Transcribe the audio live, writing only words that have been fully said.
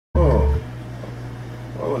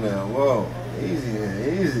now. Whoa. Easy,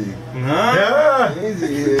 man. Easy. Huh? Easy,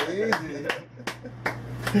 easy.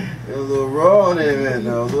 You're a little raw on there, man,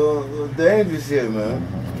 though. A little dangerous here, man.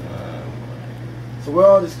 So where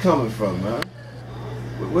all this coming from, man?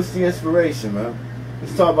 What's the inspiration, man?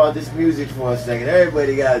 Let's talk about this music for a second.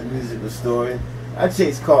 Everybody got a musical story. I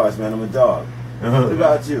chase cars, man. I'm a dog. What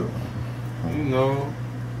about you? You know,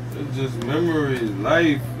 it's just memories,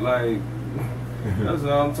 life, like, that's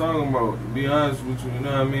all I'm talking about, to be honest with you, you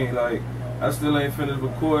know what I mean? Like, I still ain't finished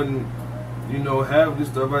recording, you know, half the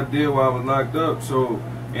stuff I did while I was locked up, so,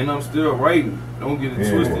 and I'm still writing, don't get it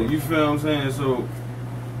twisted, you feel what I'm saying? So,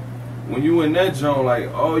 when you in that zone,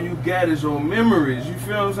 like, all you got is your memories, you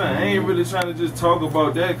feel what I'm saying? I ain't really trying to just talk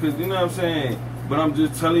about that, because, you know what I'm saying? But I'm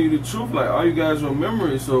just telling you the truth, like, all you got is your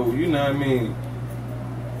memories, so, you know what I mean?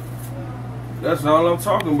 That's all I'm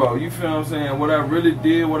talking about, you feel what I'm saying? What I really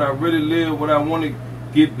did, what I really lived, what I want to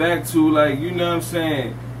get back to, like, you know what I'm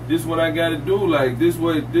saying? This what I gotta do, like, this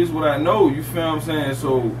what I know, you feel what I'm saying?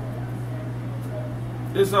 So,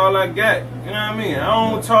 this all I got, you know what I mean?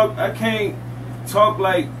 I can't talk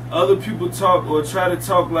like other people talk or try to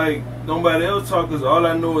talk like nobody else talk, because all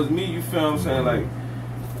I know is me, you feel what I'm saying? Like,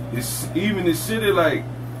 it's, even the city, like,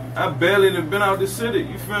 I barely done been out the city,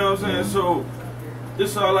 you feel what I'm saying? So,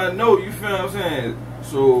 this all I know, you feel what I'm saying?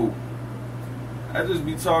 So, I just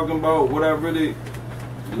be talking about what I really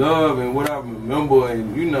love and what I remember,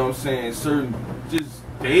 and you know what I'm saying, certain just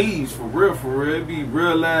days, for real. It be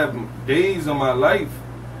real live days of my life,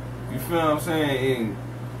 you feel what I'm saying? And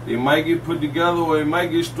it might get put together or it might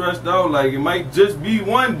get stressed out, like it might just be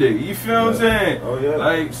one day, you feel what I'm saying? Oh yeah.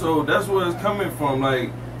 Like, so that's where it's coming from, like,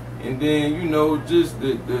 and then, you know, just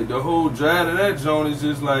the whole drive of that joint is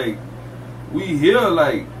just like, we here,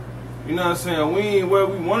 like, you know what I'm saying? We ain't where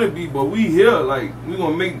we want to be, but we here, like, we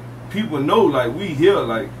gonna make people know, like, we here,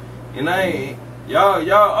 like, and I ain't, y'all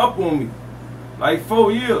up on me, like,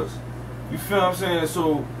 4 years, you feel what I'm saying?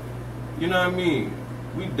 So, you know what I mean?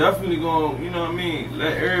 We definitely gonna, you know what I mean,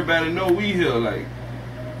 let everybody know we here, like,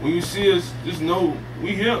 when you see us, just know we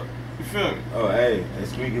here, you feel me? Oh, hey, that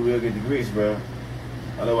squeaky wheel get the grease, bro.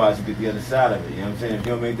 Otherwise, you get the other side of it. You know what I'm saying? If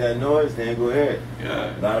you don't make that noise, then go ahead.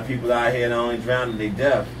 Yeah. A lot of people out here not only drowning, they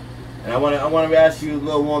deaf. And I want to ask you a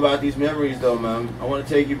little more about these memories, though, man. I want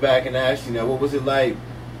to take you back and ask you now, what was it like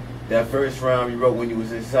that first round you wrote when you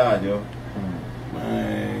was inside, yo?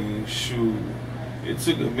 Man, shoot. It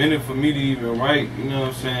took a minute for me to even write, you know what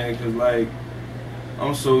I'm saying? Because, like,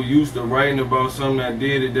 I'm so used to writing about something I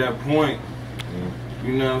did at that point.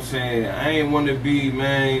 You know what I'm saying? I ain't want to be,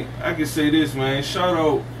 man, I can say this, man. Shout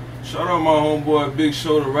out my homeboy Big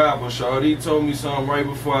Show the rapper, Shawty. He told me something right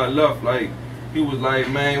before I left. Like, he was like,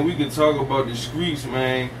 man, we can talk about the streets,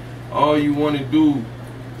 man. All you want to do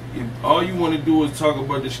is talk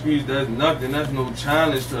about the streets, that's nothing. That's no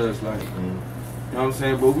challenge to us, like, you know what I'm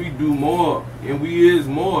saying? But we do more, and we is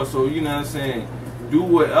more. So, you know what I'm saying? Do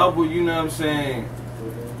whatever, you know what I'm saying,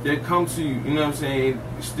 that come to you, you know what I'm saying,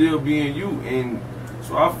 still being you. And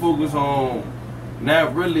so I focus on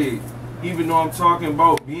not really, even though I'm talking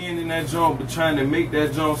about being in that joint, but trying to make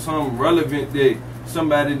that joint something relevant that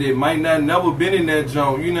somebody that might not never been in that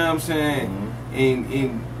joint, you know what I'm saying,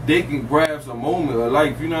 and they can grasp a moment of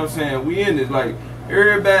life, you know what I'm saying. We in this, like,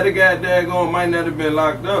 everybody got daggone might not have been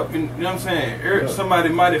locked up, you know what I'm saying. Somebody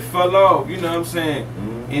might have fell off, you know what I'm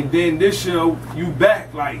saying. And then this year, you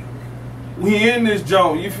back, like, we in this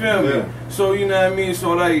joint, you feel me? So, you know what I mean?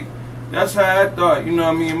 So, like, that's how I thought, you know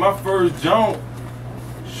what I mean? My first joint,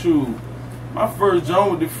 my first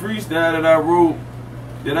joint with the freestyle that I wrote,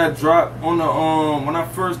 that I dropped on the, when I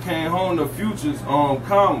first came home, the Futures,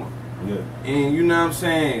 Comma. And you know what I'm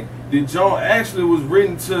saying? The joint actually was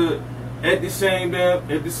written at the same damn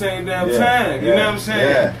time, you know what I'm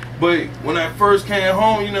saying? But when I first came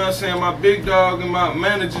home, you know what I'm saying, my big dog and my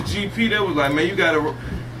manager, GP, they was like, man, you gotta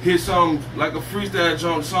hit something like a freestyle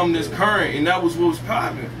joint, something that's current, and that was what was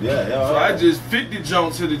popping. So I just fit the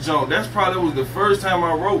joint to the joint. That's probably was the first time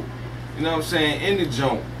I wrote, you know what I'm saying, in the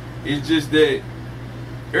joint. It's just that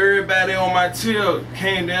everybody on my tail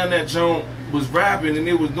came down that joint, was rapping, and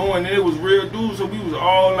it was going, and it was real dudes, so we was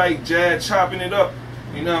all like jazz chopping it up,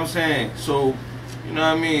 you know what I'm saying? So, you know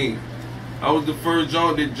what I mean? I was the first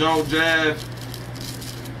joint that Joan Jazz,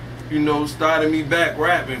 you know, started me back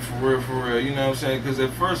rapping for real, you know what I'm saying? Because at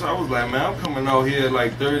first I was like, man, I'm coming out here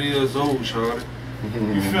like 30 years old, shorty.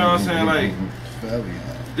 You feel what I'm saying? Like,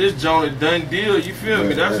 this joint a done deal, you feel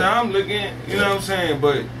me? That's how I'm looking, you know what I'm saying?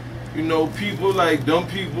 But, you know, people like dumb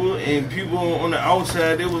people and people on the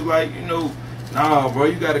outside, they was like, you know, nah, bro,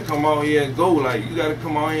 you got to come out here and go. Like, you got to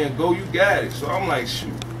come out here and go, you got it. So I'm like,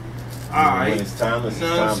 shoot, all right. When it's timeless, you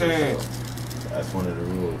know what I'm saying? That's one of the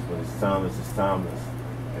rules. When it's timeless, it's timeless.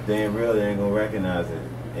 If they ain't real, they ain't gonna recognize it.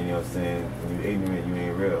 And you know what I'm saying? When you ignorant, you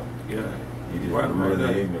ain't real. Yeah. You just right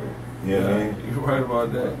really ignorant. You know what I mean? You're right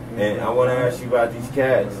about that. And I want to ask you about these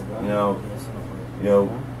cats. You know,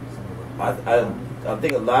 I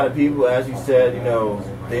think a lot of people, as you said, you know,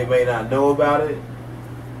 they may not know about it.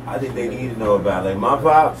 I think they need to know about it. Like my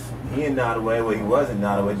pops, he in Nottoway. Well, he was in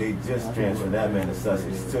Nottoway. They just transferred that man to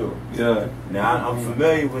Sussex too. Yeah. Now I'm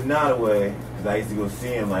familiar with Nottoway because I used to go see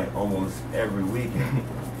him like almost every weekend.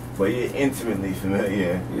 But you're intimately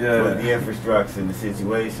familiar with the infrastructure and the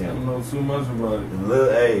situation. I don't know too much about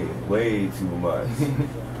it. Way too much.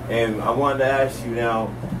 And I wanted to ask you now,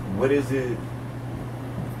 what is it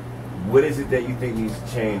that you think needs to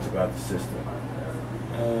change about the system?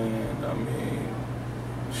 And I mean,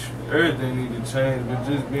 everything needs to change, but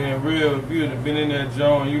just being real, if you had been in that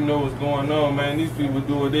zone, you know what's going on, man. These people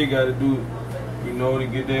do what they gotta do, you know, to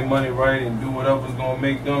get their money right and do whatever's gonna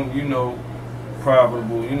make them, you know,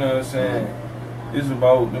 profitable, you know what I'm saying? It's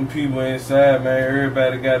about them people inside, man.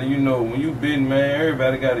 Everybody gotta, you know, when you bidding, man,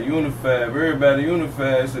 everybody gotta unify. If everybody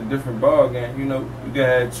unify, it's a different ball game, you know. You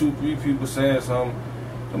gotta have 2-3 people saying something.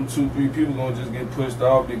 Them 2-3 people gonna just get pushed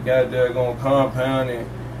off. They got there gonna compound and,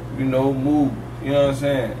 you know, move. You know what I'm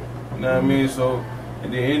saying? You know what I mean? So at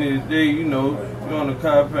the end of the day, you know, you're on the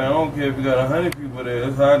compound. I don't care if you got 100 people there.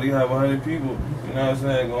 It's hard to have 100 people. You know what I'm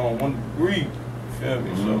saying? Going 1 degree. You feel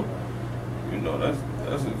me? So. You know,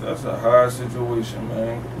 that's a hard situation,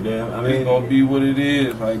 man. Yeah, I mean, it's gonna be what it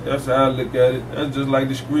is. Like that's how I look at it. That's just like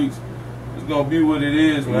the streets. It's gonna be what it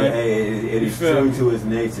is, man. Yeah, it is true to its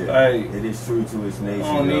nature. Like, it is true to its nature.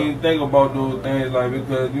 I don't even think about those things, like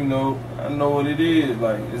because you know I know what it is.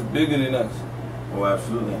 Like it's bigger than us. Oh,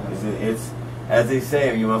 absolutely. It's as they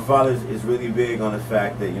say. You know, my father is really big on the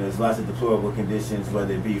fact that you know there's lots of deplorable conditions,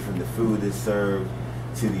 whether it be from the food that's served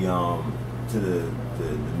to the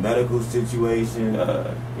medical situation,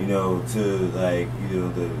 you know, to like, you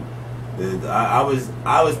know, I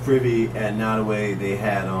was privy at Nottoway. They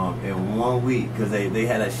had in 1 week because they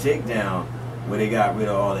had a shakedown where they got rid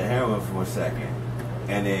of all the heroin for a second,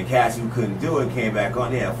 and then cats who couldn't do it came back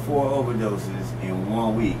on. They had 4 overdoses in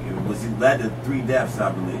 1 week. It led to 3 deaths,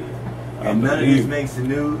 I believe. And none of this makes the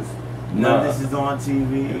news. None of this is on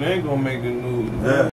TV. It ain't gonna make the news. Yeah.